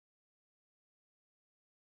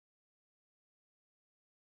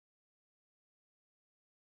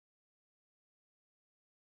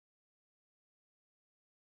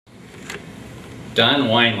Don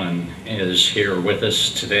Wineland is here with us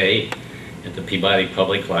today at the Peabody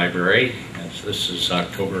Public Library. This is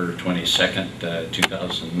October 22nd,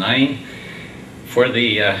 2009 for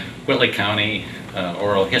the Whitley County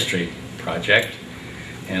Oral History Project.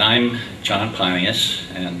 And I'm John Pontius,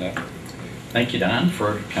 and thank you, Don,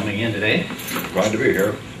 for coming in today. Glad to be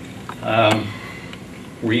here.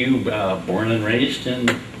 Were you born and raised in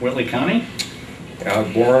Whitley County? I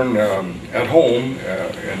was born at home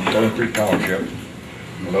in Thorn Creek Township,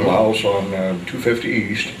 a little house on 250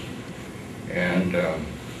 East, and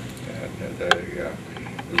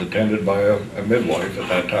was attended by a midwife at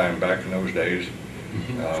that time, back in those days,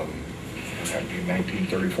 in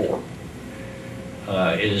 1934.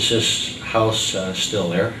 Is this house still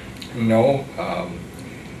there? No,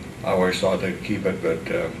 I always thought they'd keep it, but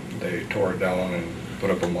they tore it down and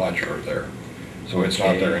put up a modular there, so it's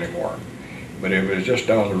not there anymore. But it was just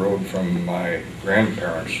down the road from my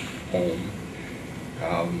grandparents' home,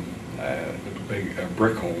 a big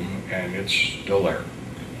brick home, and it's still there.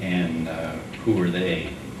 And who were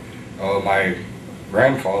they? My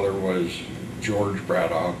grandfather was George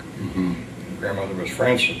Braddock, and grandmother was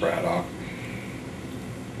Frances Braddock.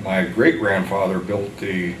 My great-grandfather built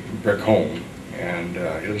the brick home, and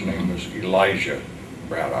his name was Elijah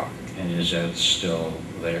Braddock. And is that still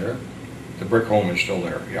there? The brick home is still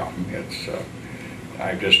there, yeah. It's,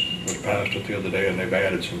 I just was past it the other day, and they've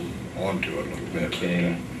added some onto it a little bit.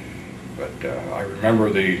 Okay. But I remember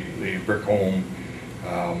the brick home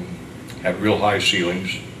had real high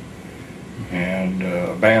ceilings and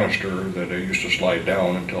a banister that I used to slide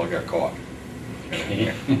down until I got caught.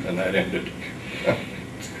 Okay. And that ended.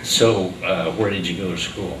 So, where did you go to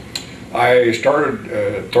school? I started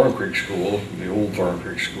at Thorn Creek School, the old Thorn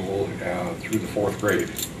Creek School, through the 4th grade.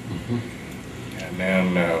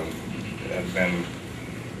 And then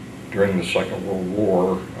during the Second World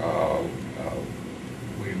War,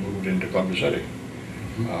 we moved into Columbia City.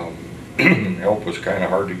 Help was kind of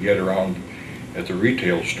hard to get around at the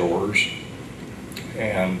retail stores,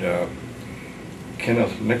 and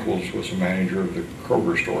Kenneth Nichols was the manager of the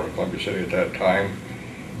Kroger store in Columbia City at that time,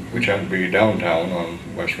 which happened to be downtown on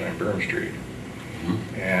West Van Buren Street.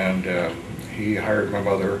 And he hired my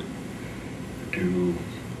mother to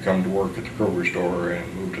come to work at the Kroger store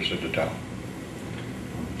and moved us into town.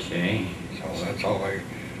 Okay. So that's how I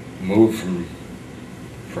moved from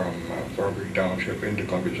Thorn Creek Township into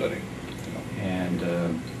Columbia City. And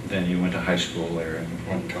then you went to high school there? And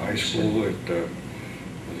went to high school at the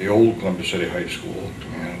old Columbia City High School,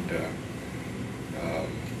 and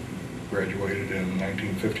graduated in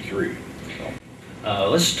 1953. So.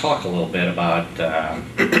 Let's talk a little bit about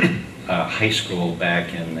high school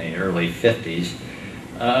back in the early 50s.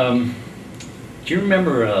 Do you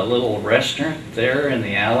remember a little restaurant there in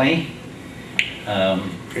the alley?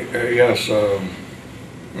 Yes.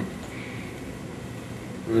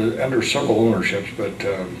 Under several ownerships, but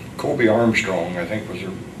Kobe Armstrong, I think, was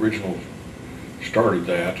the original, started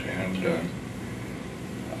that, and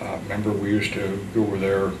I remember we used to go over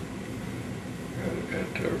there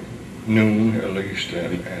at noon at least,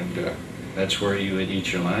 and that's where you would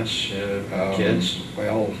eat your lunch, kids?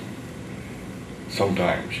 Well,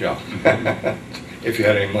 sometimes, yeah, if you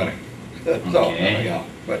had any money. Okay. So, yeah,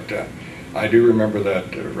 but I do remember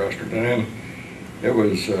that restaurant, and then it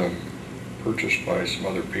was purchased by some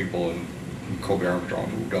other people, and Kobe Armstrong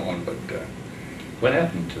moved on. But what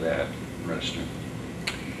happened to that restaurant?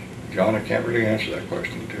 John, I can't really answer that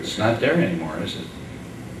question too. It's not there anymore, is it?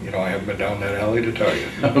 You know, I haven't been down that alley to tell you.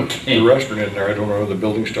 Okay. The restaurant in there, I don't know if the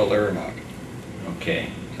building's still there or not. Okay.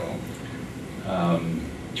 So.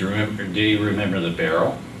 Do you remember the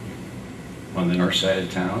Barrel on the north side of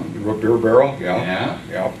town? The Beer Barrel, yeah.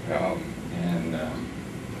 Yeah. Yeah. And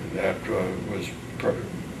that was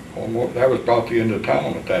almost, that was about the end of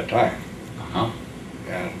town at that time.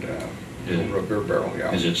 And the Beer Barrel,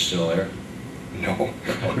 yeah. Is it still there? No.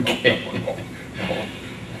 Okay.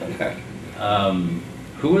 No.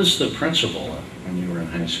 Who was the principal when you were in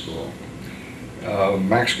high school?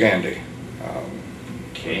 Max Gandy.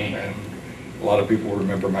 Okay. And a lot of people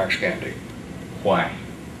remember Max Gandy. Why?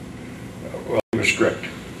 Well, he was strict.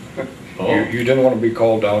 Oh. You didn't want to be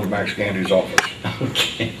called down to Max Gandy's office.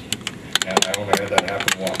 Okay. And I only had that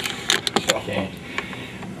happen once. So. Okay.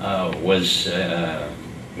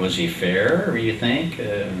 Was he fair, you think?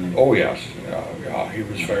 Oh yes, yeah, he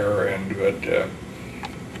was fair and good.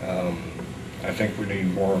 I think we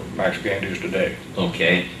need more Max Gandys today.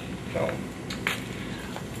 Okay. So.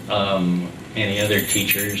 Any other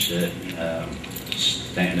teachers that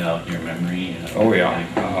stand out in your memory? Oh yeah.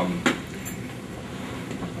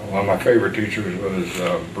 One of my favorite teachers was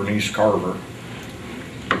Bernice Carver,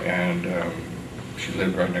 and She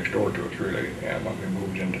lived right next door to us, really, and when we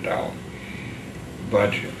moved into town.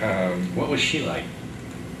 But what was she like?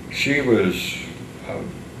 she was a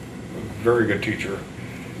very good teacher,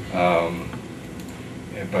 but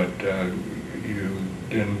you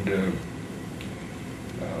didn't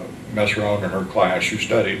mess around in her class. You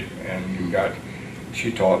studied, and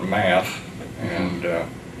she taught math, and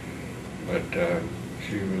but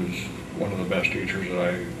she was one of the best teachers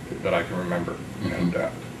that I can remember. And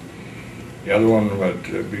the other one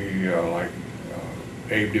would be like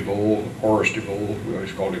Abe DeVoe, Horace DeVoe. We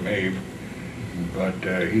always called him Abe, but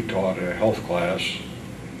he taught a health class.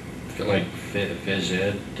 Like phys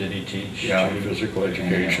ed, did he teach? Yeah, physical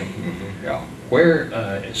education. Yeah.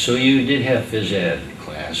 Where? So you did have phys ed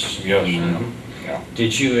class. Yes. Yeah.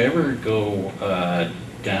 Did you ever go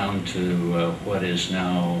down to what is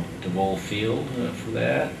now DeVoe Field for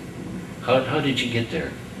that? How did you get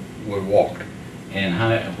there? We walked. And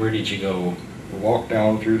where did you go? We walked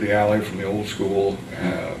down through the alley from the old school,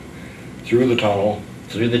 through the tunnel.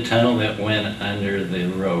 Through the tunnel that went under the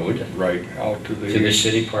road. Right, out to the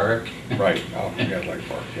city park. Right, out to Whitley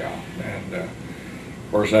Park, yeah. And of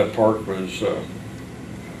course that park was well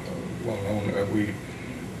known.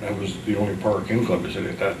 That was the only park in Columbia City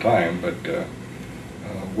at that time, but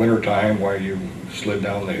winter time, while you slid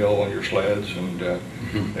down the hill on your sleds, and there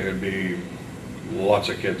would be lots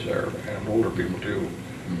of kids there, and older people too,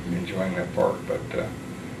 enjoying that park. But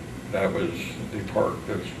that was the park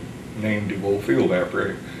that's named DeVoe Field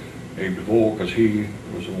after Abe DeVoe, because he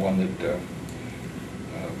was the one that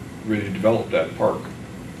really developed that park.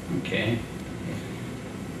 Okay.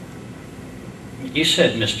 You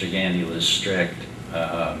said Mr. Gandy was strict.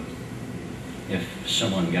 If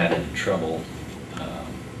someone got in trouble,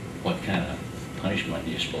 what kind of punishment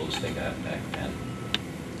do you suppose they got back then?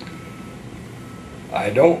 I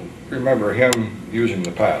don't remember him using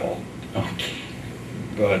the paddle. Okay.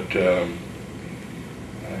 But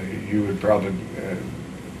you would probably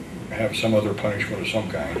have some other punishment of some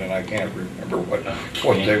kind, and I can't remember what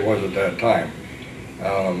day was at that time.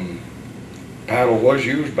 Paddle was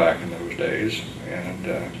used back in those days, and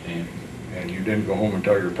you didn't go home and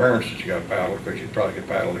tell your parents that you got paddled, because you'd probably get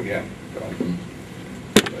paddled again.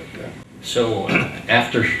 So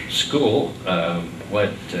after school,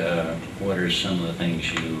 what are some of the things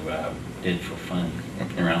you did for fun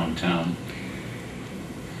around town?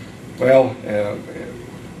 Well,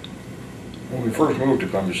 when we first moved to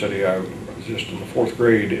Columbia City, I was just in the 4th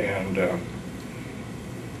grade, and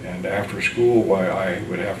after school, I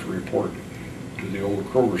would have to report to the old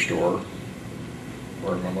Kroger store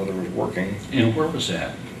where my mother was working. And where was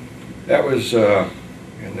that? That was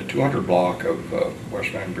in the 200 block of West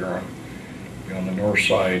Van Buren, on the north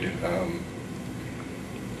side.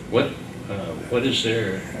 What is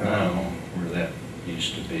there now where that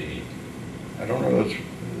used to be? I don't know.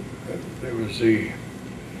 It was the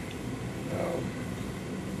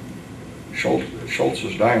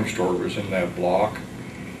Schultz's dime store was in that block,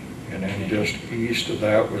 and then just east of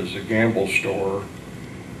that was the Gamble store.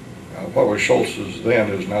 What was Schultz's then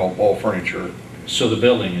is now Ball Furniture. So the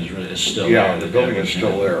building is still there? Yeah, the building is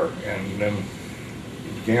still there, and then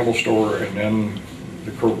the Gamble store, and then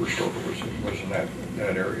the Kroger store was in that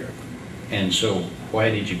area. And so why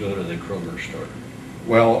did you go to the Kroger store?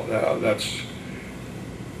 Well, that's,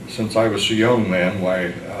 since I was so young then,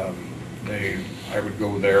 I would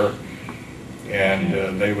go there, and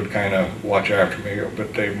they would kind of watch after me,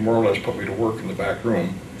 but they more or less put me to work in the back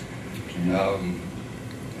room.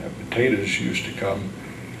 Potatoes used to come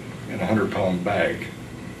in a 100-pound bag,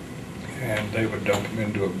 and they would dump them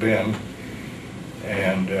into a bin,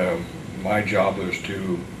 and my job was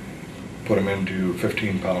to put them into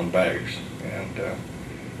 15-pound bags, and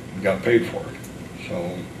got paid for it.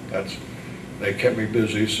 So they kept me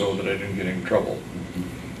busy so that I didn't get in trouble.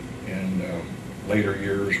 In later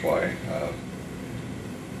years,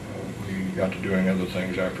 we got to doing other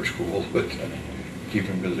things after school, but keep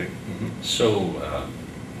them busy. So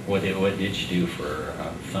what did you do for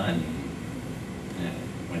fun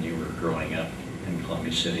when you were growing up in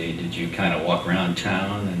Columbia City? Did you kind of walk around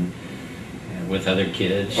town and with other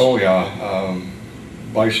kids? Oh yeah,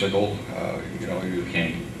 bicycle. You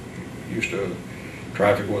used to.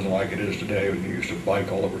 Traffic wasn't like it is today. We used to bike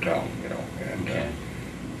all over town. And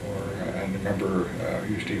I remember I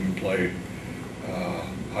used to even play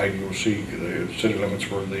hide and go seek. The city limits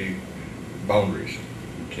were the boundaries.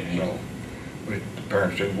 Okay. So the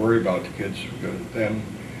parents didn't worry about the kids then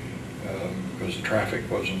because the traffic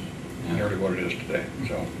wasn't nearly what it is today.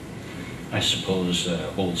 So I suppose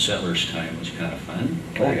old settlers' time was kind of fun.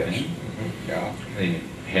 Oh yes. Yeah. They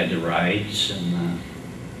had the rides and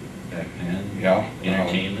back then. Yeah.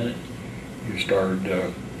 Entertainment. you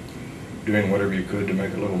started doing whatever you could to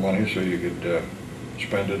make a little money so you could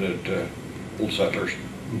spend it at Old Settlers.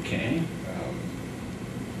 Okay.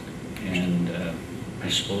 And I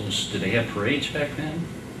suppose, did they have parades back then?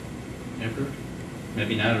 Ever?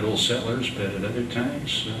 Maybe not at Old Settlers, but at other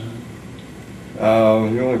times? The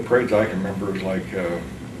only parades I can remember is like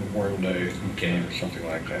Memorial Day, okay, or something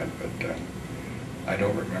like that, but I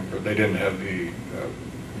don't remember. They didn't have the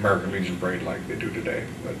American Legion parade like they do today,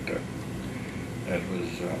 but that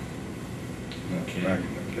was okay. Back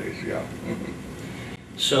in those days, yeah.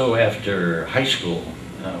 So after high school,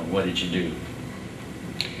 what did you do?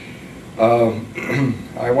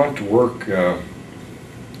 I went to work, I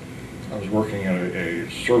was working at a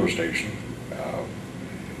service station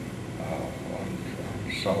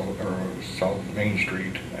on South Main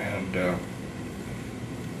Street, and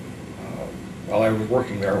well, I was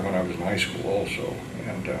working there when I was in high school also,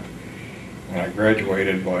 and when I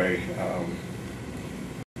graduated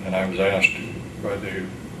and I was asked by the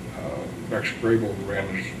Rex Grable, who ran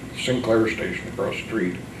the Sinclair station across the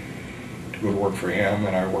street, to go to work for him,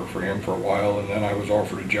 and I worked for him for a while, and then I was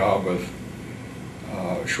offered a job with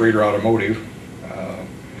Schrader Automotive.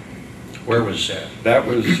 Where was that? That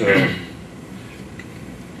was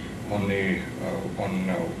on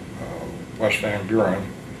West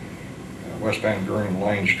Van Buren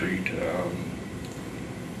Line Street,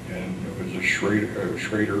 and it was a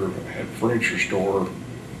Schrader had furniture store,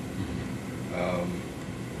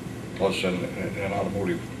 plus an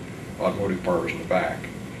automotive parts in the back.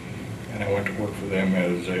 And I went to work for them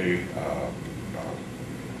as a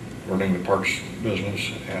learning the parts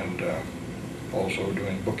business and also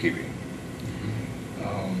doing bookkeeping.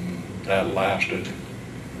 That lasted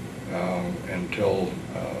until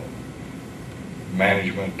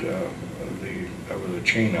management, that was a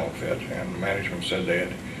chain outfit, and management said they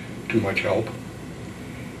had too much help.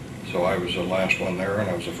 So I was the last one there, and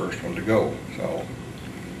I was the first one to go. So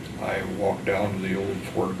I walked down to the old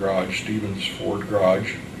Ford garage, Stevens Ford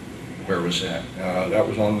garage. Where was that? That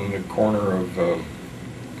was on the corner of,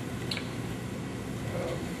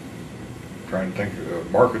 trying to think,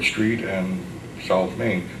 Market Street and South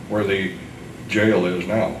Main, where the jail is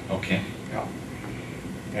now. Okay. Yeah.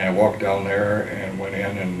 And I walked down there and went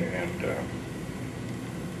in and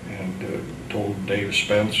told Dave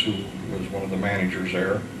Spence, who was one of the managers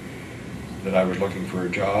there, that I was looking for a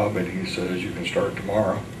job, and he says, you can start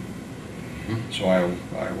tomorrow. Mm-hmm. So I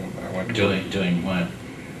went to doing what?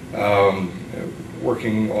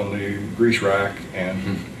 Working on the grease rack,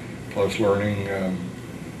 and plus learning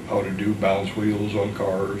how to do balance wheels on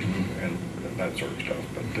cars and that sort of stuff.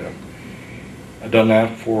 But I'd done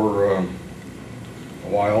that for a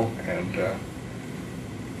while, and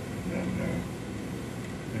then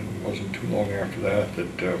it wasn't too long after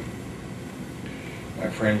that my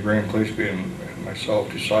friend Graham Cleasby and myself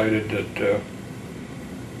decided that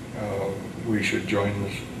we should join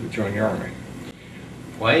the Army.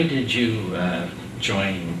 Why did you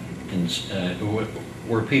join?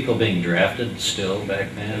 Were people being drafted still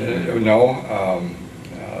back then? No.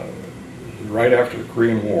 Right after the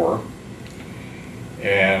Korean War,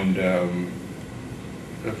 and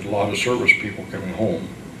there was a lot of service people coming home,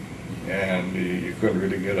 and you couldn't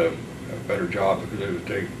really get a better job because they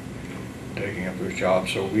were taking up those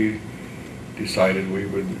jobs. So we decided we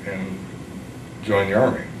would join the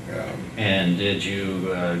Army. And did you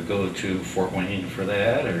go to Fort Wayne for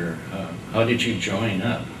that, or how did you join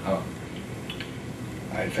up?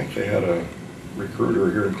 I think they had a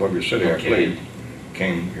recruiter here in Columbia City. Okay. I believe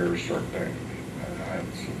came here sort of thing.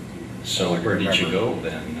 So where did you go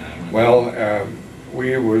then? Well,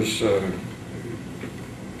 we was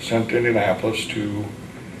sent to Indianapolis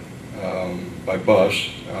by bus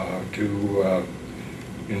to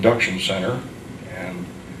induction center, and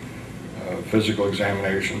physical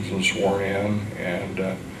examinations and sworn in,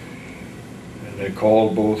 and they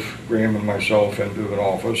called both Graham and myself into an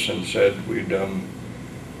office and said we'd done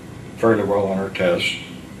fairly well on our tests,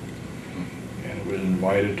 and was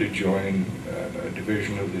invited to join a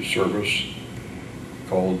division of the service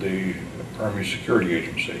called the Army Security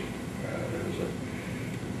Agency. It was a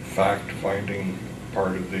fact-finding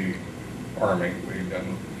part of the Army. We'd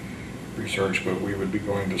done research, but we would be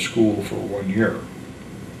going to school for 1 year.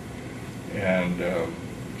 And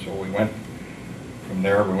so we went from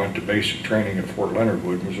there. We went to basic training at Fort Leonard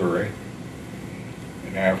Wood, Missouri.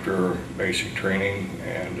 And after basic training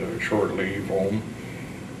and a short leave home,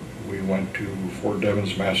 we went to Fort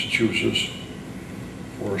Devens, Massachusetts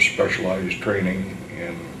for specialized training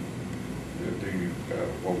in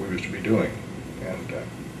what we was to be doing. And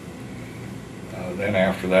then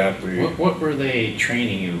after that, What were they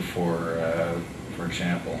training you for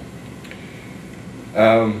example?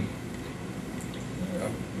 Um,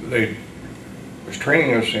 they was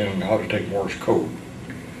training us in how to take Morse code.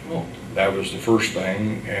 Oh. That was the first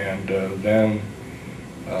thing, and then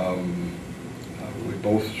we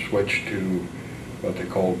both switched to what they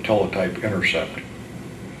called teletype intercept.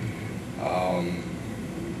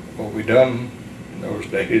 What we done in those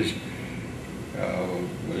days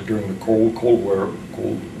was during the Cold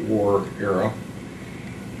War era,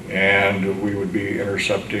 and we would be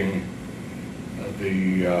intercepting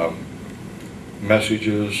the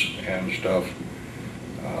messages and stuff,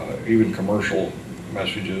 even commercial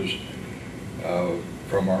messages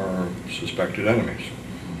from our suspected enemies.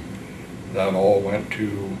 That all went to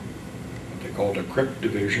what they called a crypt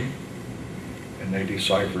division, and they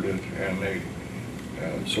deciphered it, and they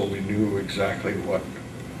so we knew exactly what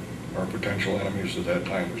our potential enemies at that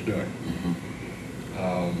time was doing.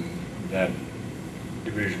 That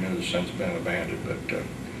division has since been abandoned, but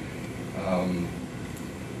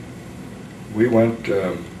we went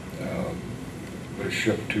with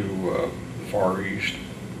ship to the Far East.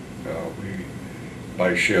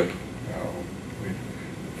 By ship, we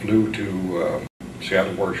flew to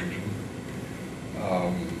Seattle, Washington.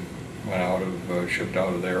 Went out of shipped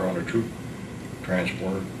out of there on a troop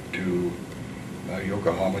transport to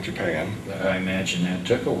Yokohama, Japan. I imagine that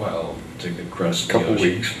took a while to get across the Couple ocean.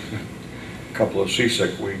 weeks, a couple of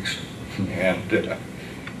seasick weeks, and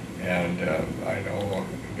I know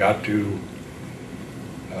got to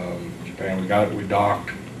Japan. We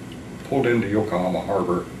docked, pulled into Yokohama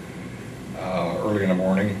Harbor early in the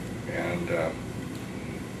morning, and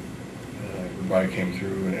everybody came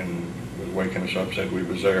through and was waking us up, said we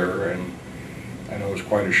was there, and I know it was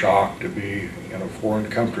quite a shock to be in a foreign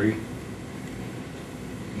country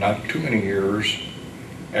not too many years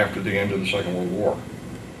after the end of the Second World War.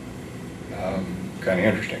 Kind of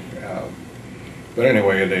interesting. But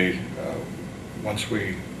anyway, they once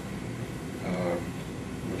we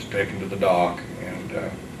was taken to the dock, and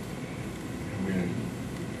we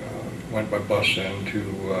went by bus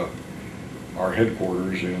into our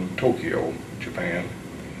headquarters in Tokyo, Japan,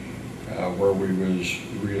 where we was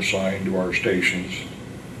reassigned to our stations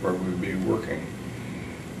where we would be working.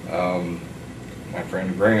 My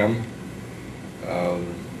friend Graham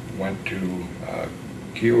went to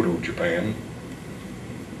Kyoto, Japan,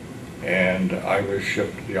 and I was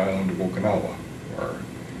shipped to the island of Okinawa, or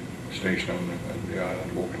stationed on the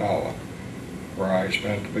island of Okinawa, where I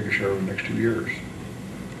spent the biggest share of the next 2 years.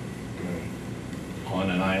 On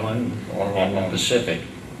an island On in the Pacific.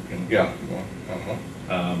 Yeah.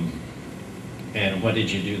 And what did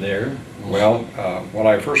you do there? Well, when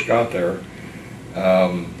I first got there,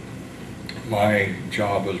 my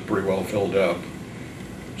job was pretty well filled up,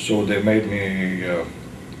 so they made me a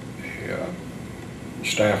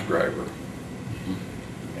staff driver,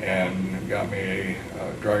 and got me a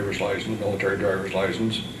driver's license, military driver's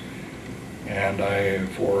license, and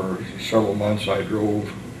for several months I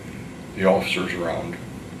drove the officers around,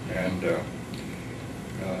 and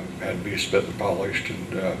had to be spit and polished,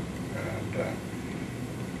 and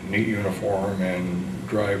neat uniform, and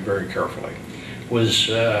drive very carefully. Was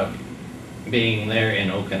being there in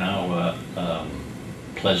Okinawa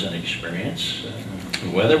pleasant experience? The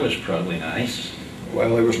weather was probably nice.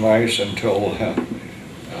 Well, it was nice until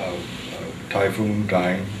typhoon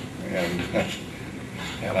time,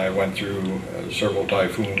 and I went through several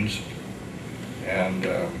typhoons, and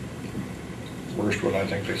worst one, I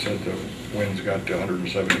think they said the winds got to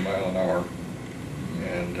 170 miles an hour,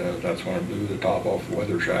 and that's when it blew the top off the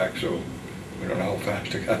weather shack, so we don't know how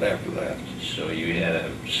fast it got after that. So you had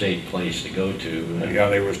a safe place to go to. Yeah,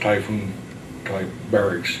 there was typhoon type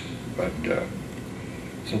barracks, but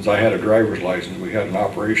since I had a driver's license, we had an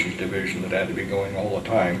operations division that had to be going all the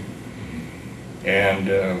time, and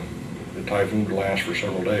the typhoon would last for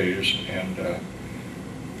several days, and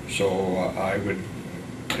so I would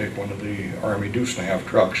take one of the Army deuce-and-a-half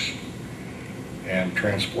trucks and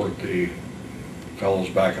transport the fellows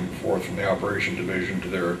back and forth from the operations division to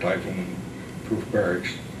their typhoon-proof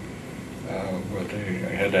barracks. But they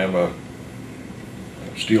had to have a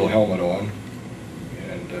steel helmet on,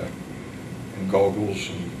 and goggles,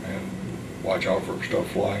 and watch out for stuff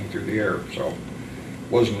flying through the air. So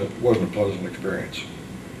wasn't a pleasant experience.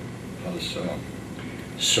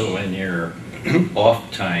 So in your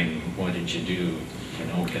off time, what did you do in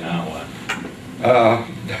Okinawa?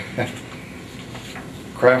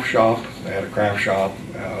 Craft shop. They had a craft shop.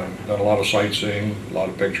 Done a lot of sightseeing, a lot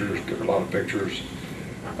of pictures. Took a lot of pictures.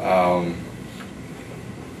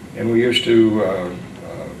 And we used to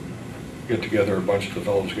get together, a bunch of the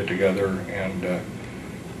fellows get together, and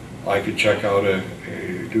I could check out a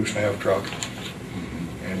deuce-and-a-half truck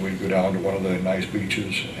and and we'd go down to one of the nice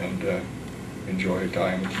beaches and enjoy a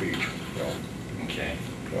time at the beach. So, Okay.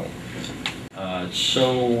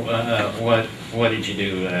 so. What did you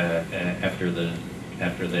do after the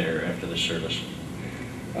service?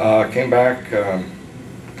 Came back,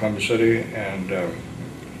 Columbus City, and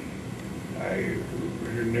I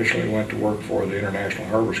initially went to work for the International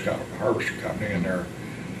Harvester Company in their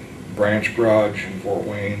branch garage in Fort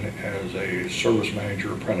Wayne as a service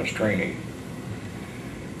manager apprentice trainee.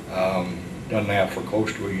 Done that for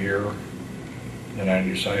close to a year. Then I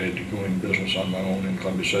decided to go in business on my own in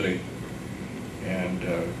Columbus City, and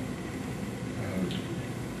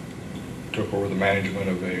took over the management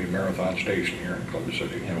of a marathon station here in Columbus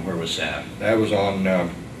City. And where was that? That was on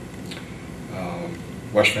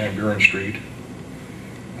West Van Buren Street.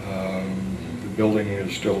 The building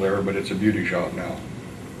is still there, but it's a beauty shop now.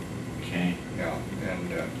 Okay. Yeah,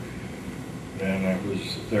 and then I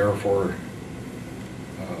was there for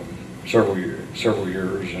several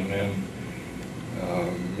years, and then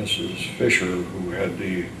Mrs. Fisher, who had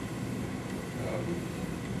the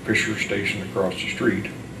Fisher Station across the street,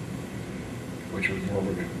 which was more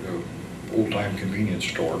of an old-time convenience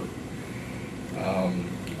store,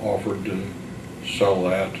 offered to sell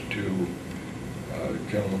that to a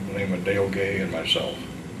gentleman by the name of Dale Gay and myself.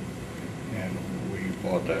 And we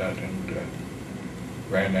bought that and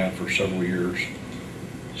ran that for several years.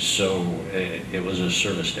 So it was a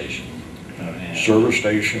service station? Service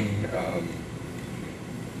station /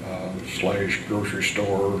 grocery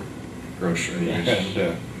store. Grocery, yes.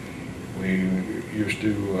 And we used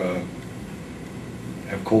to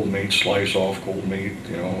have cold meat, slice off cold meat,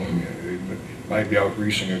 you know. You might be out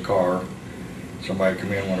greasing a car. Somebody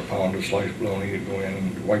come in, want a pound of sliced bologna, you'd go in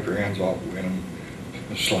and wipe your hands off, go in and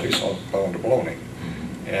slice off a pound of bologna.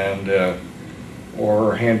 And,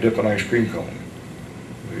 or hand dip an ice cream cone.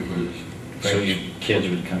 It was so you kids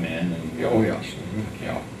would come in and... Oh, yes. Mm-hmm.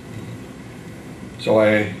 Yeah. So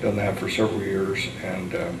I done that for several years,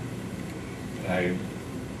 and I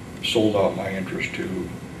sold out my interest to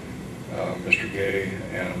Mr. Gay,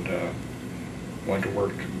 and went to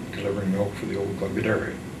work delivering milk for the old Columbia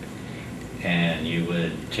Dairy. And you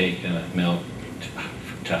would take milk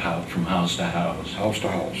from house to house? House to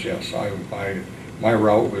house, yes. My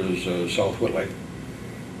route was South Whitley,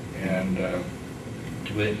 and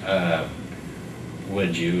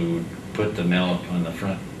would you put the milk on the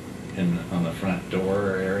front on the front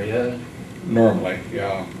door area? Normally,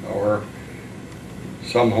 yeah. Or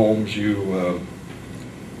some homes you,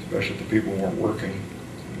 especially if the people weren't working,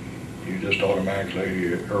 you just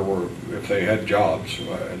automatically, or if they had jobs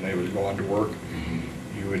and they would go on to work,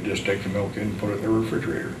 you would just take the milk in and put it in the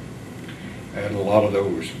refrigerator. I had a lot of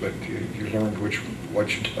those, but you learned what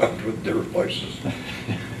you done with different places.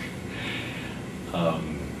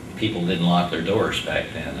 People didn't lock their doors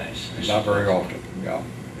back then, I Not very often, yeah.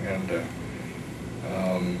 And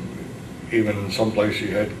even some places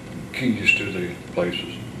you had keys to the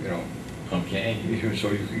places, you know. Okay.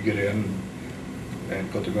 So you could get in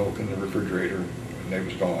and put the milk in the refrigerator and they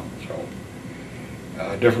was gone. So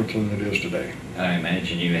different than it is today. I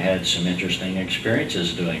imagine you had some interesting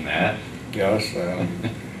experiences doing that. Yes.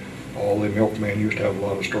 All the milkmen used to have a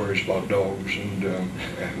lot of stories about dogs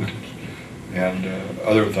and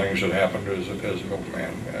other things that happened as a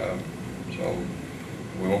milkman. So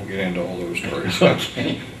we won't get into all those stories.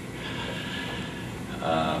 Okay.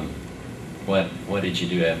 What did you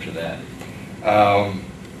do after that?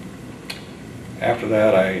 After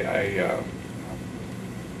that, I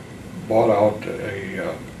bought out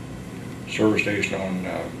a service station on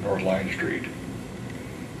North Line Street.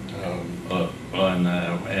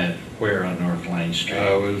 Where on North Line Street?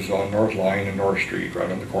 It was on North Line and North Street,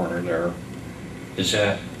 right on the corner there. Is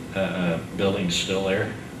that building still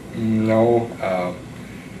there? No.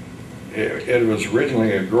 It was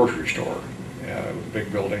originally a grocery store, a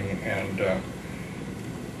big building, and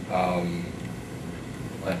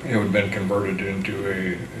it had been converted into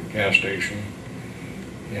a gas station.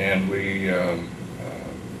 And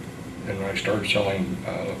and I started selling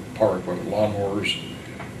power equipment, lawnmowers,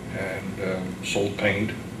 and sold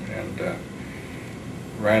paint, and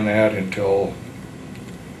ran that until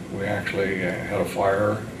we actually had a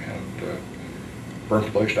fire and burnt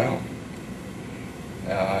the place down.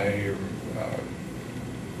 I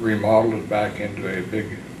remodeled it back into a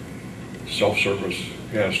big self-service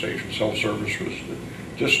gas station. Self-service was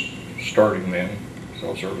just starting then,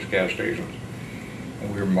 self-service gas stations.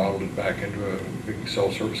 And we remodeled it back into a big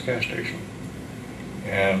self-service gas station.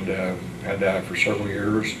 And had that for several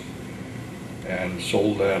years, and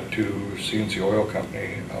sold that to CNC Oil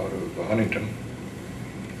Company out of Huntington,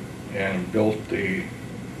 and built the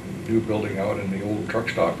new building out in the old truck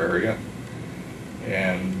stop area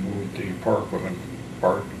and moved the power equipment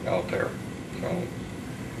part out there. So,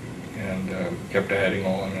 and kept adding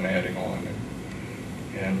on and adding on.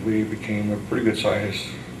 And we became a pretty good sized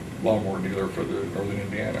lawnmower dealer for the northern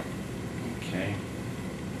Indiana. Okay.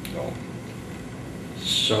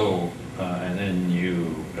 So, and then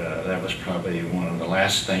you, that was probably one of the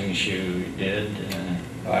last things you did?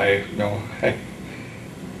 I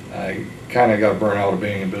kind of got burnt out of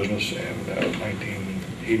being in business in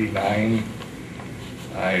 1989.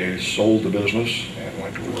 I sold the business and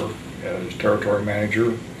went to work as territory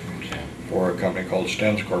manager for a company called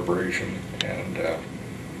Stens Corporation, and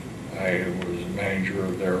I was manager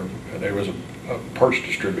of there was a parts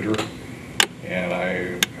distributor, and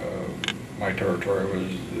my territory was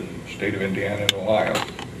the state of Indiana and Ohio,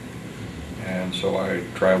 and so I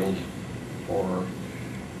traveled for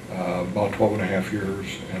about 12 and a half years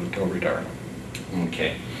until retirement.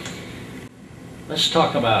 Okay. Let's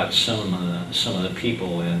talk about some of the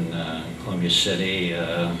people in Columbia City.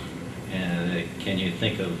 And can you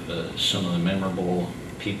think of some of the memorable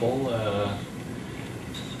people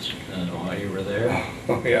while you were there?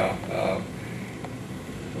 Oh yeah.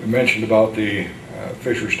 We mentioned about the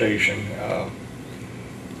Fisher Station.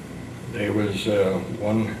 There was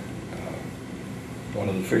one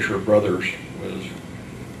of the Fisher brothers was,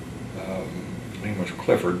 his name was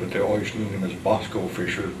Clifford, but they always knew him as Bosco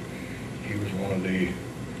Fisher. He was one of the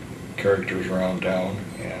characters around town,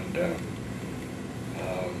 and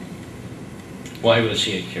why was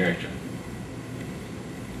he a character?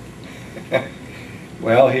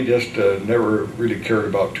 well, he just never really cared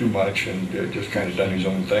about too much, and just kind of done his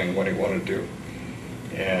own thing when he wanted to.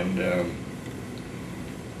 And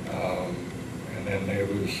then there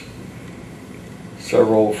was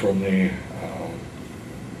several from the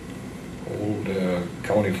old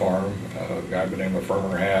county farm, a guy by the name of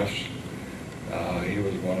Farmer Hass. He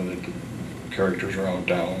was one of the characters around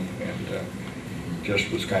town, and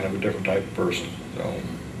just was kind of a different type of person. So,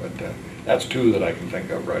 but that's two that I can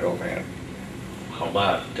think of right offhand. How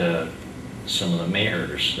about some of the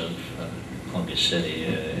mayors of Columbia City?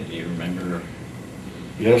 Do you remember?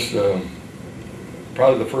 Yes,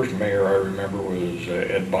 probably the first mayor I remember was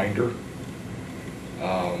Ed Binder,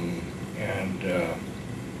 and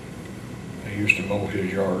I used to mow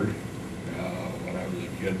his yard when I was a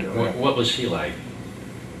kid. What was he like?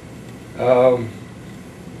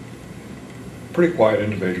 Pretty quiet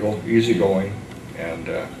individual, easygoing, and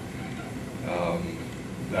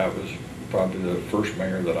that was probably the first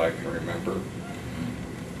mayor that I can remember.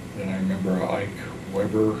 Then I remember Ike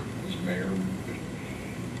Weber was mayor.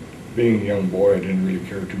 Being a young boy, I didn't really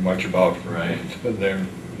care too much about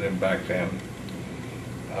them back then.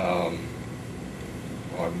 Well,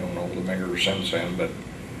 I've known all the mayors since then, but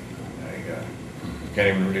I can't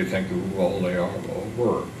even really think of who all they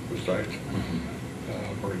were besides.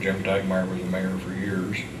 Where Jim Dagmeyer was the mayor for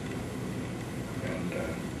years. And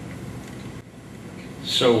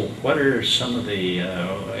so what are some of the,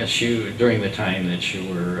 during the time that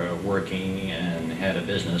you were working and had a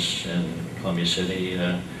business in Columbia City,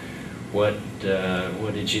 what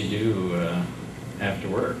did you do after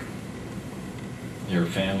work? Your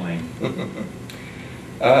family?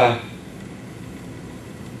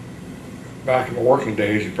 Back in the working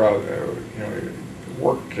days, you probably,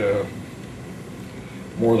 worked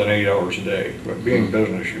more than 8 hours a day. But being in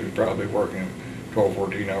business, you was probably working 12,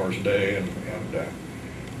 14 hours a day,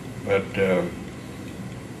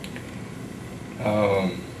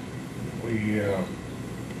 we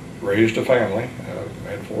raised a family. I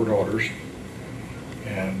had 4 daughters,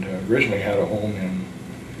 and originally had a home in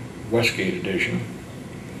Westgate Edition,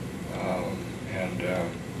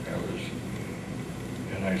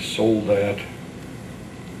 and I sold that.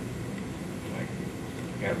 I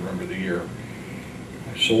can't remember the year.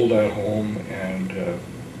 I sold that home, and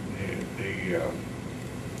the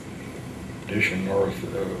addition north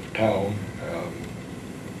of town,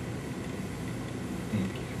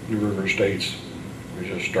 New River Estates, was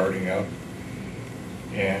just starting up,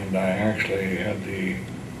 and I actually had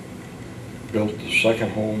built the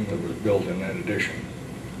second home that was built in that addition.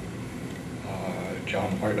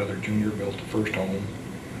 John Whitleather Jr. built the first home,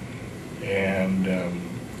 and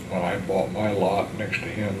when I bought my lot next to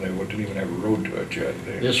him, they didn't even have a road to it yet.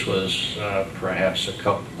 This was perhaps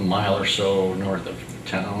a mile or so north of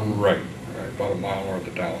town? Right, about a mile north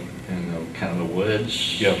of town. In kind of the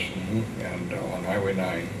woods? Yes, and on Highway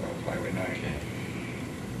 9, Highway 9. Okay.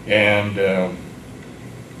 And a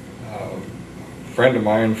friend of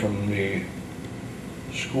mine from the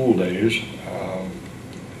school days, a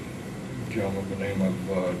gentleman by the name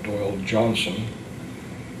of Doyle Johnson,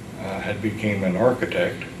 had became an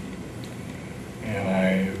architect And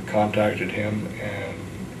I contacted him, and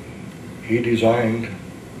he designed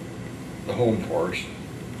the home for us.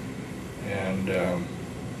 And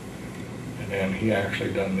then he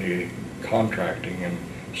actually done the contracting and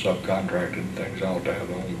subcontracted things out to have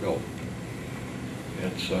the home built.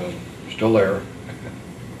 It's still there.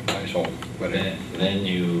 Nice home. But then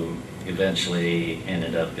you eventually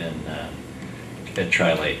ended up in at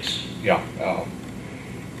Tri-Lakes. Yeah,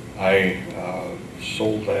 I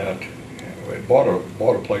sold that. I bought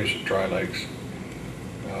a place at Tri-Lakes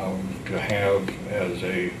to have as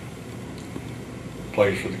a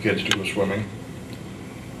place for the kids to go swimming,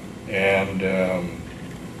 and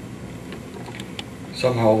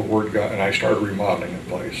somehow the word got, and I started remodeling the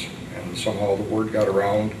place, and somehow the word got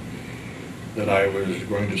around that I was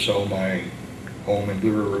going to sell my home in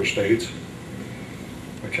Blue River Estates,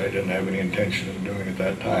 which I didn't have any intention of doing at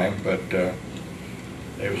that time, but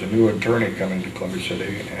there was a new attorney coming to Columbia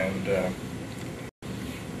City, and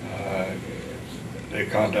they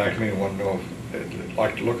contacted me and wanted to know if they'd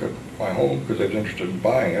like to look at my home because they was interested in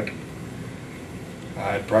buying it.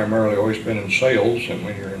 I'd primarily always been in sales, and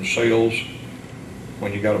when you're in sales,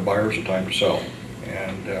 when you got a buyer, it's the time to sell.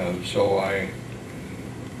 And so I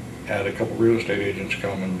had a couple real estate agents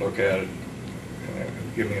come and look at it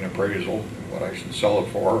and give me an appraisal of what I should sell it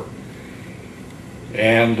for.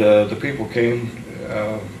 And the people came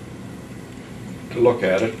to look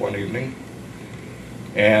at it one evening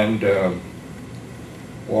and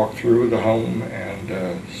walked through the home and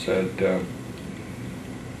said,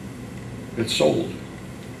 it's sold.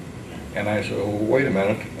 And I said, oh, wait a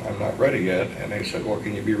minute, I'm not ready yet. And they said, well,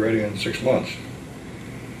 can you be ready in 6 months?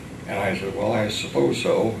 And I said, well, I suppose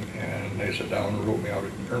so. And they sat down and wrote me out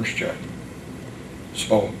an earnest check.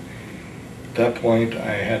 So at that point,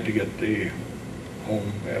 I had to get the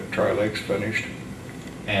home at Tri-Lakes finished.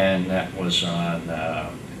 And that was on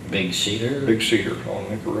Big Cedar? Big Cedar, on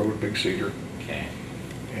Lincoln Road, Big Cedar. Okay.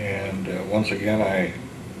 And once again, I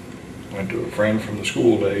went to a friend from the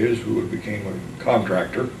school days who became a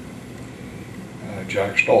contractor,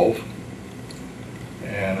 Jack Stolf.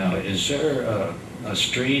 And now, is there a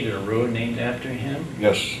street or road named after him?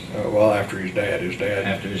 Yes, well, after his dad. His dad.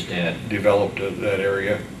 After his dad. Developed that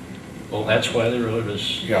area. Well, that's why the road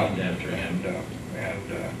is named after him.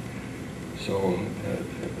 So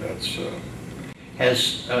that's.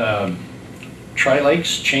 Has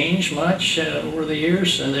Tri-Lakes changed much over the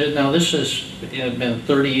years? And now this has been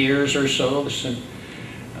 30 years or so.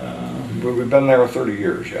 We've been there 30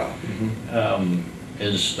 years, yeah. Mm-hmm.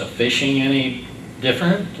 Is the fishing any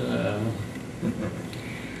different?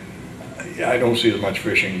 Yeah, I don't see as much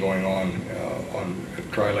fishing going on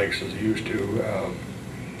Tri-Lakes as it used to.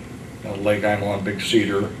 The lake I'm on, Big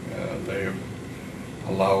Cedar, they have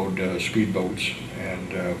allowed speedboats,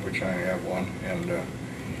 and which I have one, and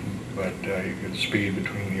but you can speed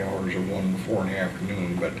between the hours of 1 and 4 in the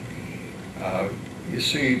afternoon. But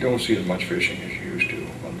you don't see as much fishing as you used to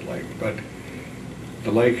on the lake. But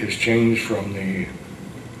the lake has changed from a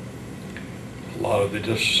lot of the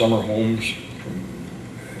just summer homes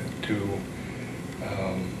to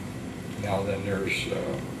now then there's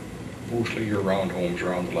mostly year-round homes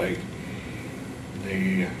around the lake.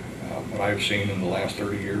 What I've seen in the last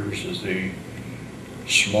 30 years is the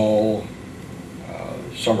small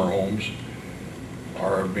summer homes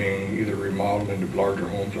are being either remodeled into larger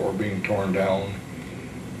homes or being torn down,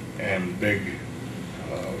 and big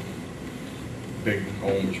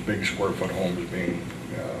homes, big square foot homes being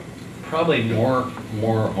probably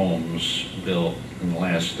more homes built in the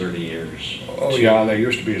last 30 years. Oh yeah, there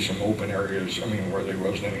used to be some open areas, I mean, where there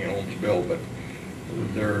wasn't any homes built, but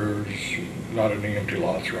there's not any empty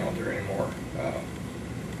lots around there anymore.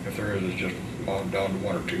 If there is, it's just down to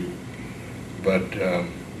 1 or 2. But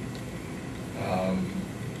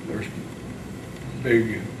there's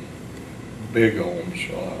big homes,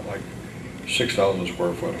 like 6,000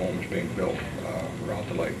 square foot homes being built around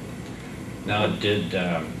the lake. Now,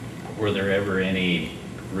 were there ever any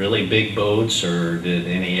really big boats, or did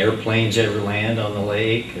any airplanes ever land on the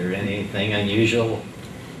lake, or anything unusual?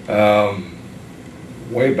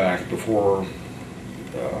 Way back before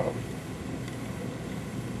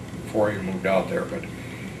I even moved out there, but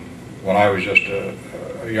when I was just a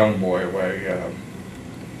young boy,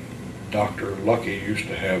 Dr. Lucky used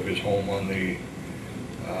to have his home on the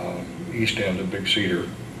east end of Big Cedar.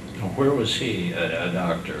 Where was he a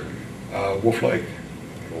doctor? Wolf Lake.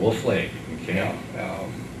 Wolf Lake, okay. Yeah,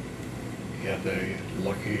 he had the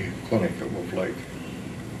Lucky Clinic at Wolf Lake.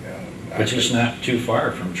 Which is not too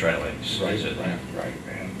far from Tri-Lakes, right, is it? Right.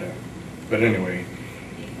 And but anyway,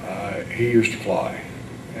 he used to fly,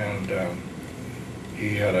 and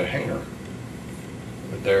he had a hangar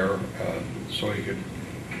there so he could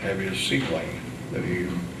have his seaplane that he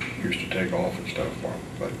used to take off and stuff for him.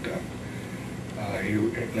 But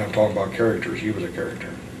and I'm talking about characters. He was a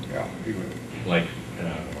character. Yeah, he was. Like?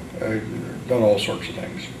 Done all sorts of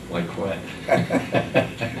things. Like what?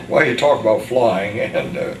 Well, you talk about flying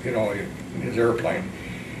and, you know, in his airplane.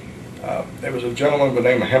 There was a gentleman by the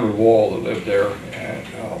name of Henry Wall that lived there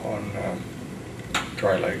on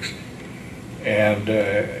Tri-Lakes. And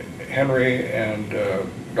Henry and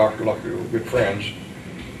Dr. Lucky were good friends.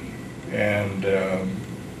 And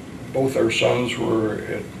both their sons were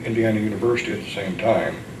at Indiana University at the same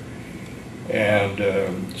time. And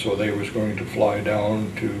so they was going to fly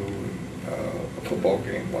down to a football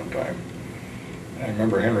game one time. And I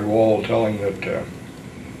remember Henry Wall telling that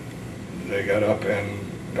they got up and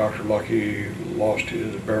Dr. Lucky lost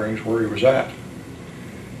his bearings where he was at.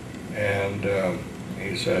 And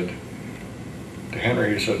he said to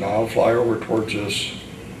Henry, he said, "Now I'll fly over towards this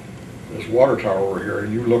water tower over here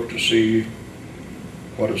and you look to see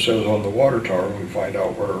what it says on the water tower and we find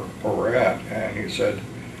out where we're at." And he said,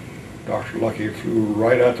 Dr. Lucky flew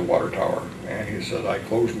right at the water tower, and he said, "I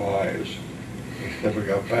closed my eyes." He said, "We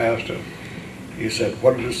got past it." He said,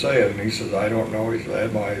 "What did it say?" And he said, "I don't know." He said, "I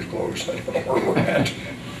had my eyes closed. I don't know where we're at."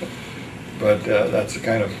 But that's the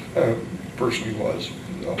kind of person he was.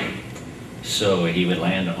 So he would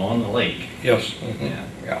land on the lake? Yes.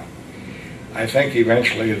 Mm-hmm. Yeah. I think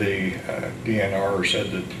eventually the DNR said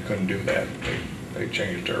that you couldn't do that. They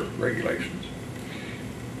changed their regulations.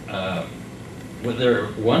 Well, there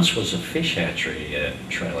once was a fish hatchery at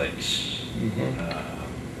Tri-Lakes.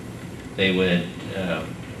 Mm-hmm. They would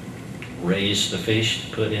raise the fish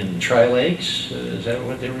to put in Tri-Lakes. Is that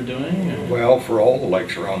what they were doing? Well, for all the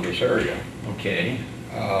lakes around this area. Okay.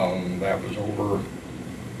 That was over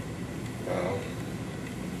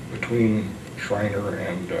between Shriner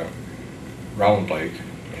and Round Lake,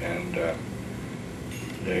 and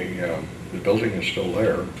the building is still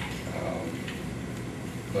there.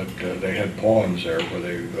 But they had ponds there where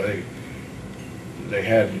they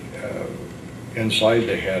had inside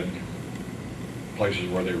they had places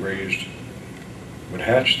where they would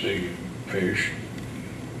hatch the fish,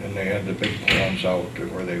 and they had the big ponds out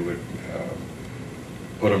where they would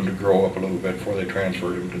put them to grow up a little bit before they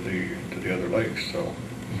transferred them to the other lakes. So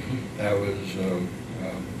that was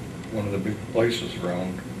one of the big places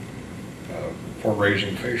around for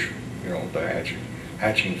raising fish, you know, the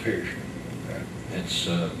hatching fish. It's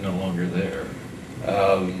no longer there.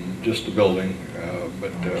 Just the building,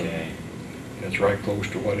 but okay. It's right close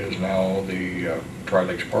to what is now the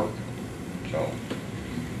Tri-Lakes Park. So,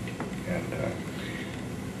 and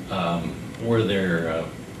were there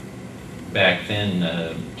back then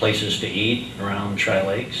places to eat around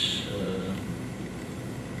Tri-Lakes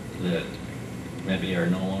that maybe are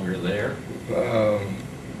no longer there?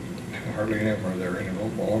 Hardly any of them are there any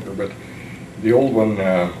longer, but the old one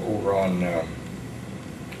over on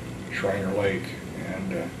Shriner Lake,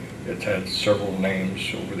 and it's had several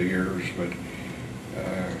names over the years, but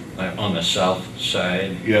on the south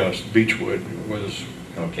side? Yes, Beechwood was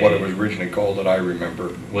what it was originally called that I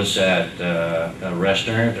remember. Was that a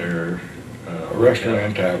restaurant or a restaurant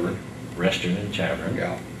and tavern? Restaurant and tavern.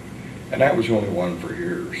 Yeah, and that was the only one for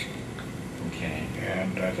years. Okay.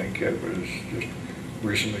 And I think it was just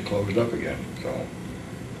recently closed up again. So.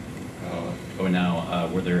 Oh, now,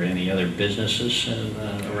 were there any other businesses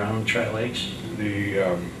around Tri-Lakes?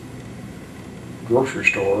 The grocery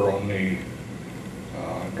store on the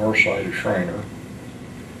north side of Shriner,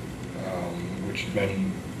 which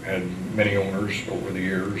had many owners over the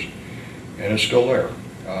years, and it's still there.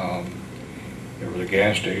 There was a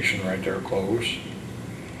gas station right there close,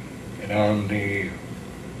 and on the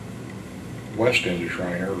west end of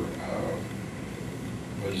Shriner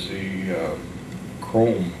was the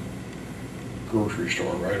Chrome grocery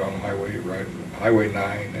store right on Highway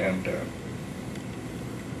 9, and can't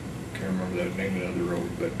remember the name of the other road,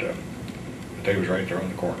 but they was right there on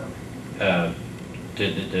the corner.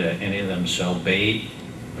 Did any of them sell bait,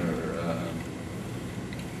 or?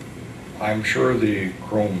 I'm sure the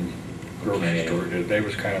Chrome grocery store did. They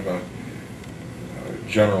was kind of a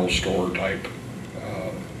general store type.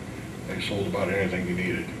 They sold about anything you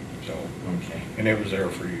needed. So, okay. And it was there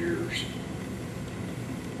for years.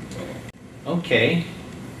 So. Okay.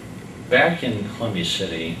 Back in Columbia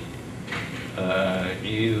City,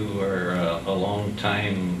 you were a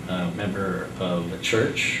long-time member of the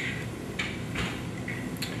church.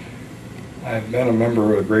 I've been a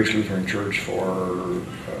member of the Grace Lutheran Church for,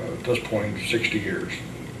 at this point, 60 years.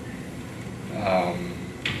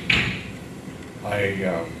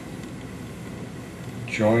 I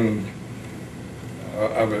joined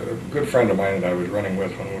a good friend of mine that I was running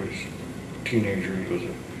with when we was teenagers was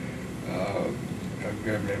a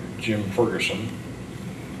guy named Jim Ferguson,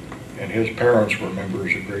 and his parents were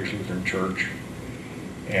members of Grace Lutheran Church,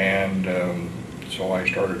 and so I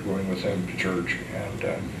started going with them to church and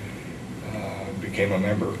became a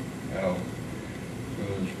member.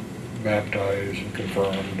 Was baptized and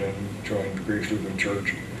confirmed and joined Grace Lutheran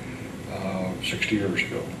Church 60 years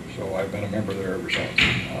ago. So I've been a member there ever since.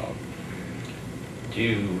 Do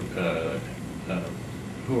you,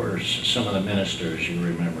 who are some of the ministers you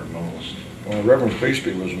remember most? Well, Reverend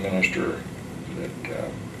Cleasby was a minister that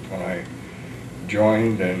when I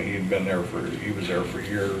joined, and he was there for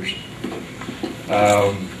years.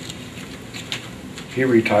 He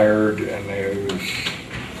retired, and there was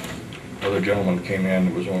another gentleman came in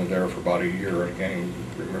that was only there for about a year. I can't even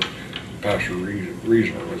remember. Pastor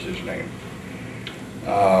Reasoner was his name.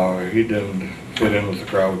 He didn't fit in with the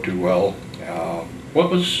crowd too well. What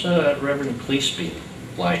was Reverend Cleasby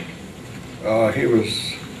like? Reverend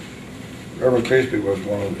Cleasby was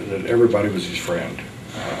one of that everybody was his friend,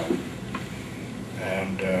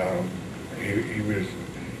 and he was.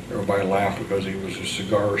 Everybody laughed because he was a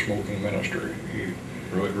cigar smoking minister. He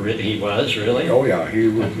was really? Oh yeah, he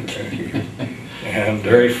was. And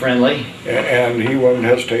very friendly. And he wouldn't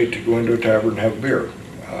hesitate to go into a tavern and have a beer.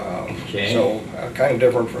 Okay. So kind of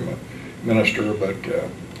different from a minister, but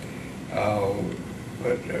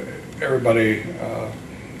everybody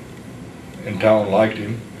in town liked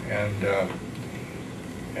him, and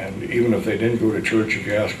even if they didn't go to church, if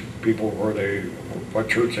you asked people what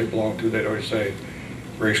church they belonged to, they'd always say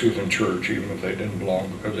Grace Lutheran Church, even if they didn't belong,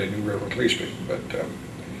 because they knew Reverend Cleasby. But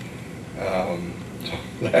so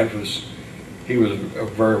he was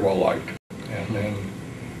very well liked. And then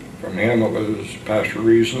from him it was Pastor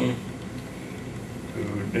Reason,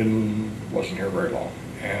 who wasn't here very long.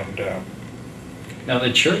 And now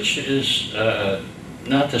the church is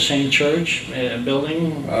not the same church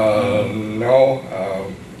building?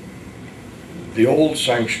 No. The old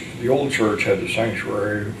church had the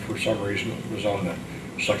sanctuary. For some reason, it was on the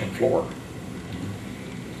second floor.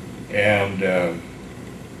 And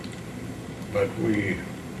but we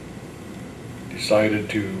decided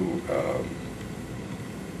to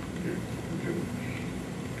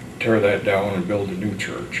tear that down and build a new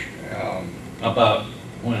church. About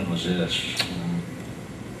when was this?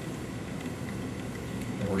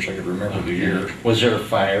 I wish I could remember the year. Was there a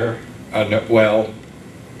fire? No, well,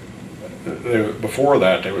 before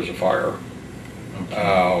that there was a fire.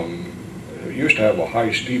 Okay. It used to have a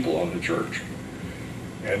high steeple on the church,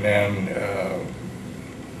 and then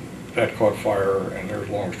that caught fire, and there's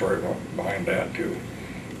a long story behind that too.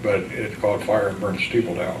 But it caught fire and burned the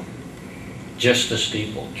steeple down. Just the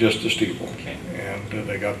steeple? Just the steeple. Okay. And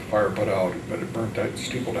they got the fire put out, but it burnt that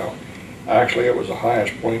steeple down. Actually, it was the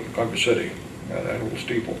highest point in Columbus City, that old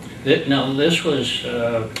steeple. Now, this was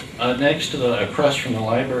next to across from the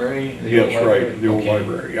library? Yes, right, the old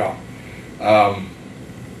library, yeah.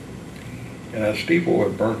 And that steeple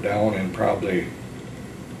had burnt down in probably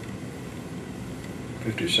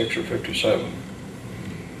 56 or 57.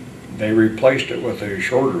 They replaced it with a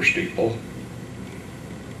shorter steeple.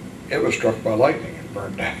 It was struck by lightning and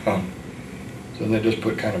burned down. So they just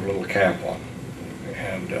put kind of a little cap on.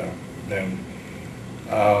 And then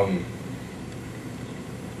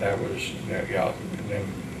that was, yeah. And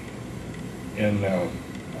then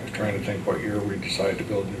I was trying to think what year we decided to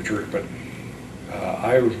build a new church, but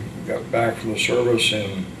I got back from the service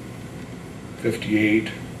in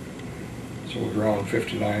 58. So it was around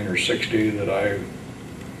 59 or 60 that I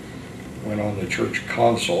went on the church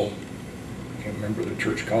council. I can't remember the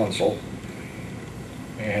church council.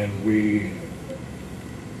 And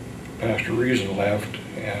Pastor Reason left,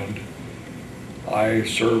 and I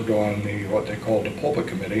served on what they called the pulpit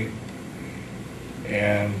committee,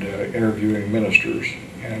 and interviewing ministers.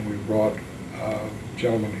 And we brought a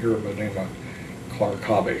gentleman here by the name of Clark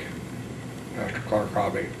Hobby, Pastor Clark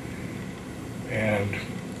Hobby. And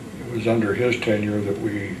it was under his tenure that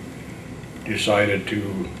we decided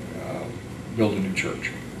to build a new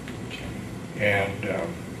church. And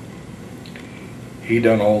he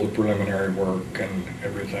done all the preliminary work and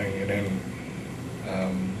everything, and then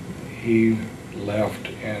he left,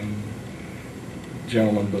 and a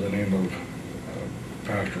gentleman by the name of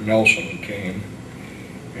Pastor Nelson came,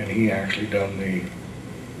 and he actually done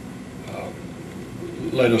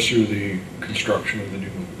led us through the construction of the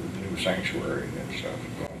new sanctuary and stuff.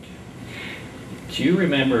 Do you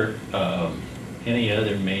remember any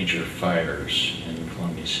other major fires in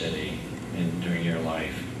Columbia City during your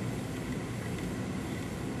life?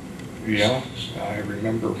 Yeah, I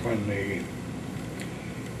remember when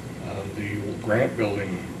The Grant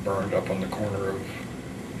building burned up on the corner of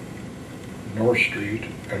North Street,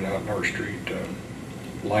 or not North Street,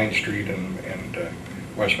 Line Street and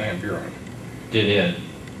West Van Buren. Did it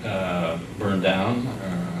burn down?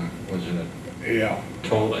 Was it Yeah. a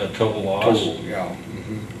total loss? Total, yeah.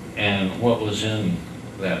 Mm-hmm. And what was in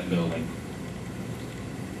that building?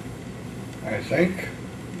 I think,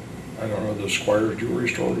 I don't know, the Squire Jewelry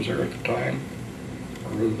Store was there at the time,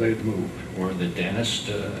 or whether they'd moved. Were the dentist?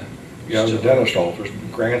 Yeah, the still- dentist office.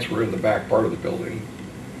 Grants were in the back part of the building.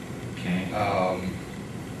 Okay.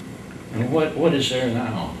 And what is there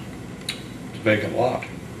now? It's a vacant lot.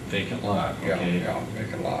 Vacant lot. Yeah, Okay. yeah,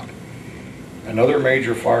 vacant lot. Another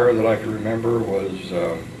major fire that I can remember was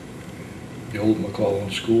the old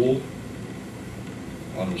McClellan School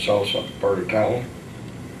on the south part of town,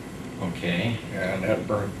 Okay. and that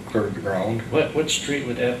burned clear to the ground. What street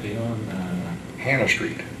would that be on? Hannah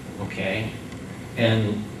Street. Okay.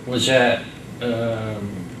 And was that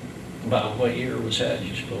about what year was that?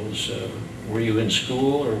 You suppose? Were you in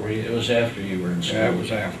school, or it was after you were in school? That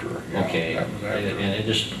was after. Yeah, Okay. that was after. And it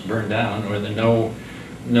just burned down. Were there no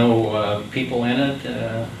people in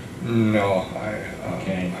it? No,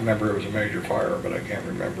 Okay. I remember it was a major fire, but I can't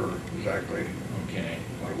remember exactly Okay.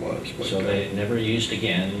 what it was. But, So they never used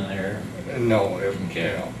again there? No,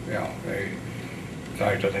 Okay. yeah. In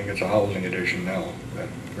fact, I think it's a housing addition now, that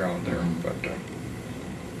ground there. Mhm.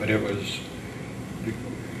 But it was,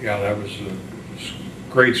 yeah, that was a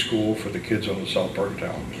great school for the kids on the south part of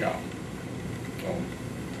town. Yeah. So,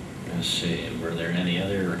 Let's see, were there any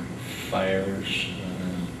other fires?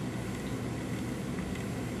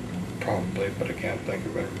 probably, but I can't think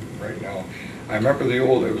of it right now. I remember it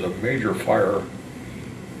was a major fire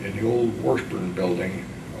in the old Washburn building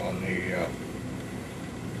on the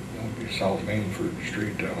South Mainford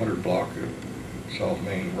Street, 100 block of South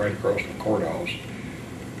Main, right across the courthouse.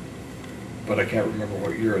 But I can't remember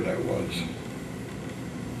what year that was.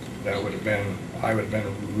 That would have been, I would have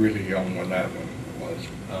been really young when that one was.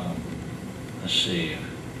 Let's see,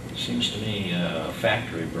 seems to me a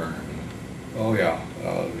factory burn. Oh, yeah,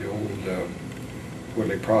 the old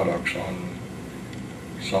Whitley Products on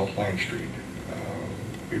South Line Street,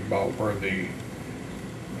 about where the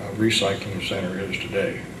recycling center is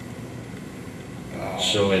today.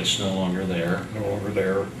 So it's no longer there? No longer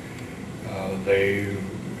there.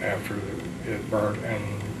 After it burnt, and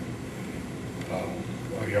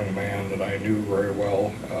a young man that I knew very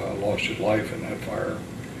well lost his life in that fire,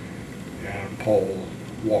 and Paul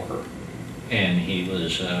Walker. And he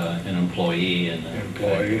was an employee in the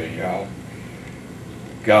factory. Yeah.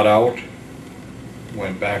 Got out,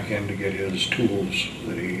 went back in to get his tools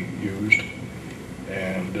that he used,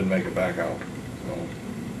 and didn't make it back out. So,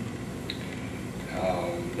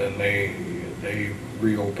 then they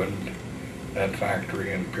reopened that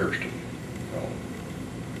factory in Pierceton. So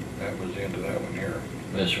that was the end of that one here.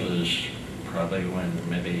 This was probably when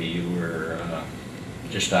maybe you were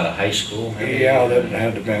just out of high school, maybe? Yeah, that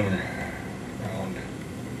had to have been around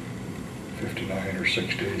 59 or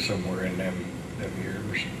 60, somewhere in them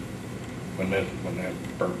years when that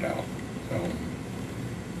burned out. So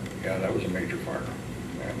yeah, that was a major fire,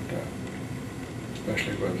 and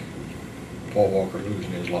especially with Paul Walker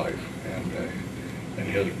losing his life, and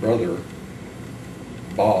his brother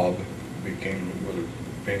Bob became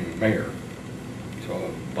mayor.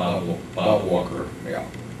 So Bob Walker, yeah.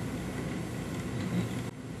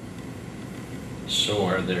 So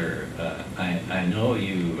are there, I know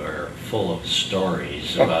you are full of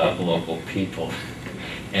stories about local people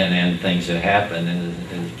and things that happen.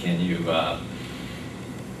 Can you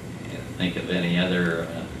think of any other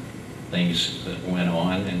things that went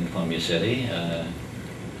on in Columbia City?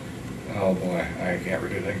 Oh boy, I can't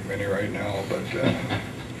really think of any right now, but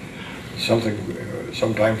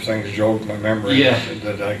sometimes things jog my memory. Yeah.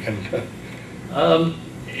 That I can.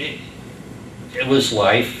 It was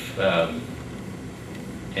life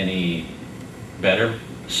any better,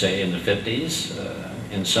 say, in the 50s,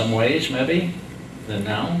 in some ways, maybe, than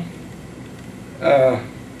now?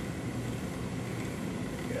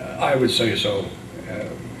 I would say so.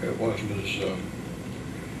 It wasn't as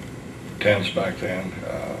tense back then.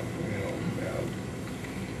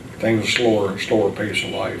 Things were slower pace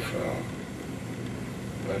of life.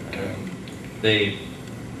 But They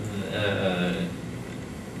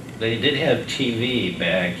did have TV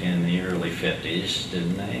back in the early 50s,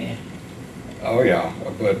 didn't they? oh yeah,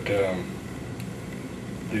 but the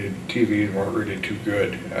TVs weren't really too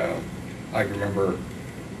good. I can remember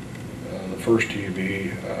the first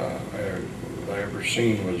TV I ever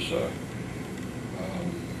seen was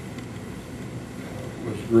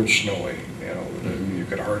real snowy. You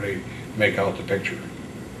could hardly make out the picture.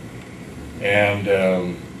 And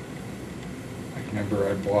I remember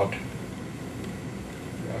I bought,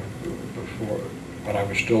 before, when I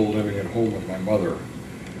was still living at home with my mother,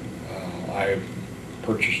 I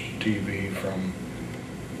purchased a TV from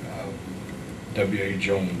W.A.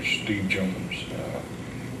 Jones, Steve Jones.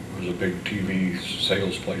 It was a big TV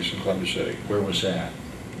sales place in Columbus City. Where was that?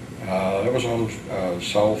 That was on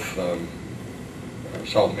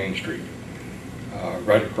South Main Street,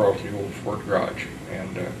 right across the old Ford garage,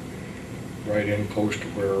 and right in close to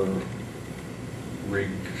where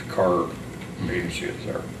Riggs car agency is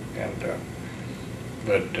there. And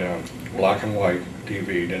but black and white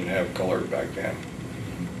TV, didn't have color back then,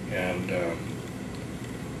 and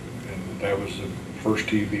that was the first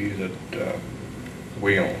TV that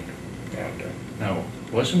we owned. And now,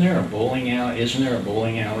 wasn't there a bowling alley? Isn't there a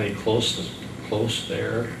bowling alley close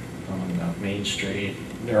there on Main Street?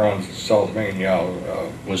 They're on South Main, yeah.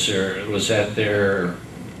 Was that there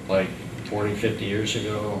like 40, 50 years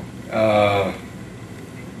ago?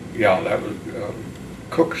 Yeah, that was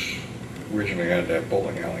Cook's originally had that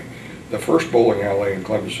bowling alley. The first bowling alley in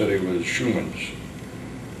Columbus City was Schumann's,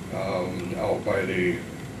 out by the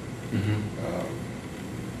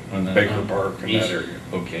Baker Park and that area.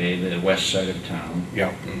 Okay, the west side of town.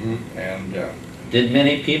 Yeah, and did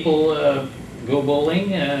many people go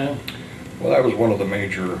bowling? well, that was one of the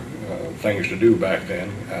major things to do back then,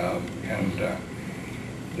 and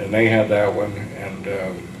then they had that one, and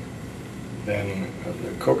then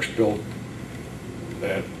the Cooks built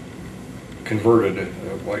that, converted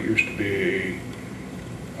what used to be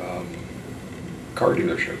a car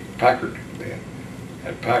dealership, Packard. They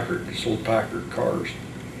had Packard, sold Packard cars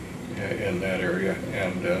in that area,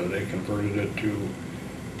 and they converted it to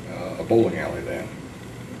a bowling alley then,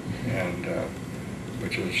 and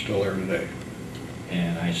which is still there today.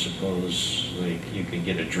 And I suppose like you could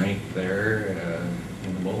get a drink there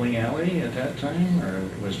in the bowling alley at that time, or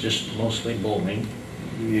it was just mostly bowling?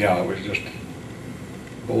 Yeah, it was just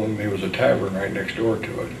bowling. There was a tavern right next door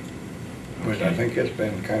to it, but Okay. I think it's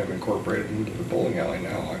been kind of incorporated into the bowling alley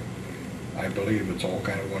now. I believe it's all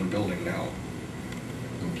kind of one building now.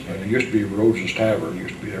 But it Okay. used to be Rose's Tavern,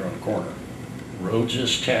 used to be there on the corner.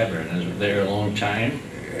 Rose's Tavern, is it there a long time?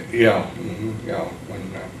 Yeah, yeah. When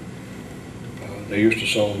they used to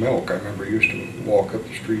sell milk, I remember I used to walk up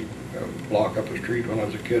the street, block up the street when I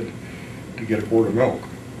was a kid to get a quart of milk.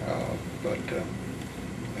 But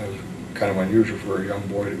that was kind of unusual for a young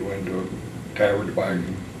boy to go into a tavern to buy a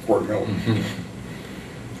quart of milk.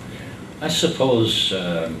 I suppose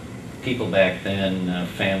people back then,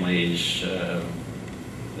 families,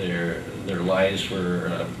 their lives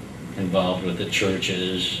were involved with the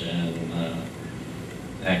churches and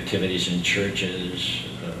activities in churches.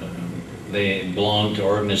 They belonged to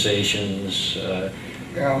organizations,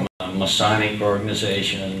 Yeah, Masonic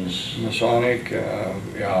organizations. Masonic,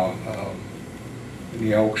 yeah,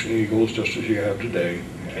 the Elks and Eagles, just as you have today.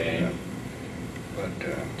 Okay. And, but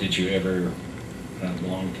Did you ever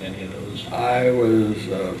belong to any of those? I was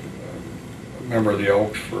a member of the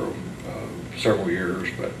Elks for several years,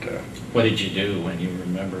 but What did you do when you were a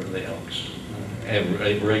member of the Elks?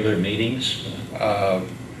 Have regular meetings?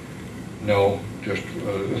 no, just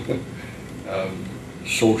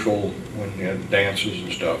social, when you had dances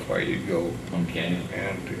and stuff, where you'd go Okay.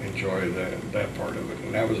 and enjoy that part of it,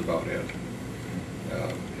 and that was about it.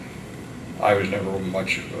 I was never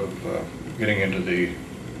much of getting into the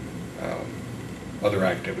other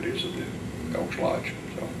activities of the Elks Lodge,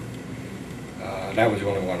 so and that was the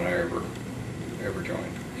only one I ever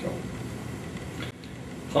joined. So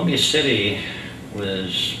Columbia City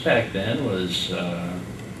was, back then, was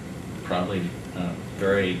probably a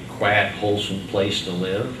very quiet, wholesome place to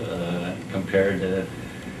live compared to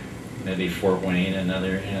maybe Fort Wayne and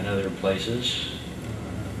other places.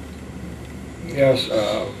 yes,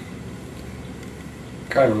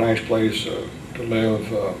 kind of a nice place to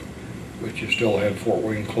live, but you still had Fort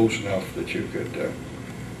Wayne close enough that you could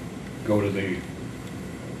go to the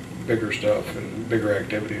bigger stuff and bigger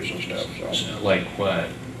activities and stuff. So. Like what?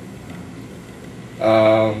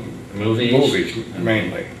 Movies? Movies,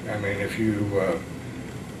 mainly. I mean, if you,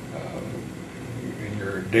 in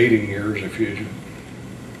your dating years, if you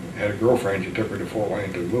had a girlfriend, you took her to Fort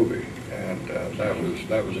Wayne to the movie, and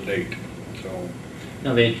that was a date. So.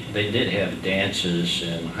 No, they did have dances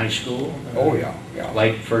in high school. Oh yeah, yeah.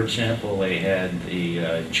 Like, for example, they had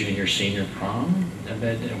the junior senior prom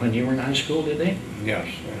when you were in high school, did they? Yes,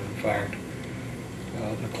 in fact,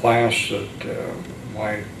 the class that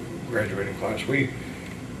my graduating class,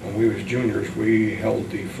 when we was juniors, we held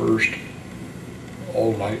the first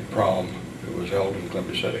all-night prom that was held in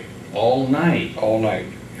Columbus City. All night. All night,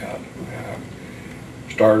 yeah.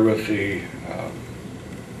 Started with the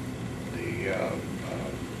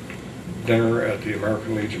dinner at the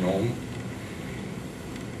American Legion Home,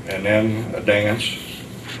 and then a dance,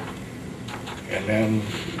 and then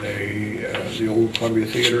the old Columbia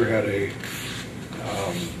Theater had a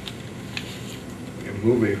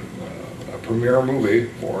movie, a premiere movie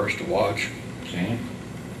for us to watch. Okay.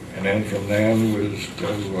 And then from then was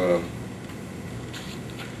to,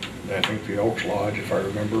 I think the Elks Lodge, if I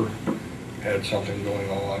remember, had something going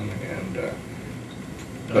on, and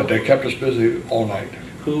but they kept us busy all night.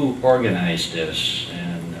 Who organized this?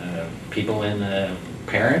 And people in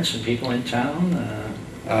parents and people in town?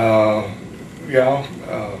 Yeah,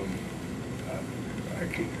 I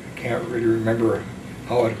can't really remember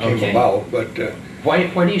how it came about, but why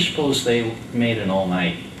do you suppose they made an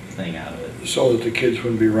all-night thing out of it? So that the kids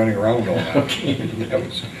wouldn't be running around all night.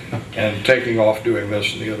 Okay. And taking off doing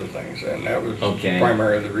this and the other things, and that was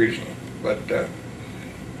primarily the reason. But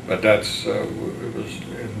that's it was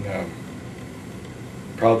in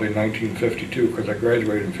probably 1952, because I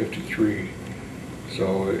graduated in '53,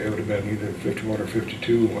 so it would have been either 51 or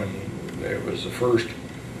 52 when it was the first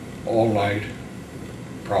all-night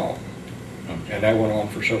prom, and that went on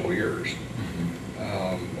for several years.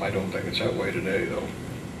 I don't think it's that way today, though.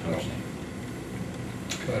 No.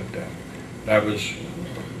 But that was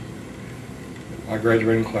my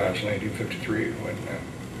graduating class in 1953 when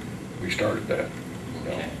we started that.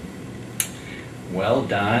 Okay. Well,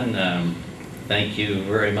 Don, thank you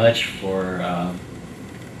very much for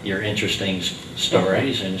your interesting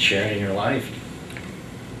stories and sharing your life.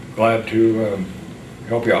 Glad to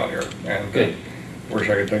help you out here. And good. Wish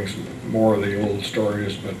I could think more of the old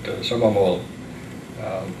stories, but some of them will.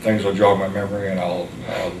 Things will jog my memory, and I'll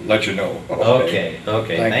let you know. Okay.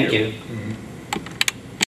 Thank you. Mhm.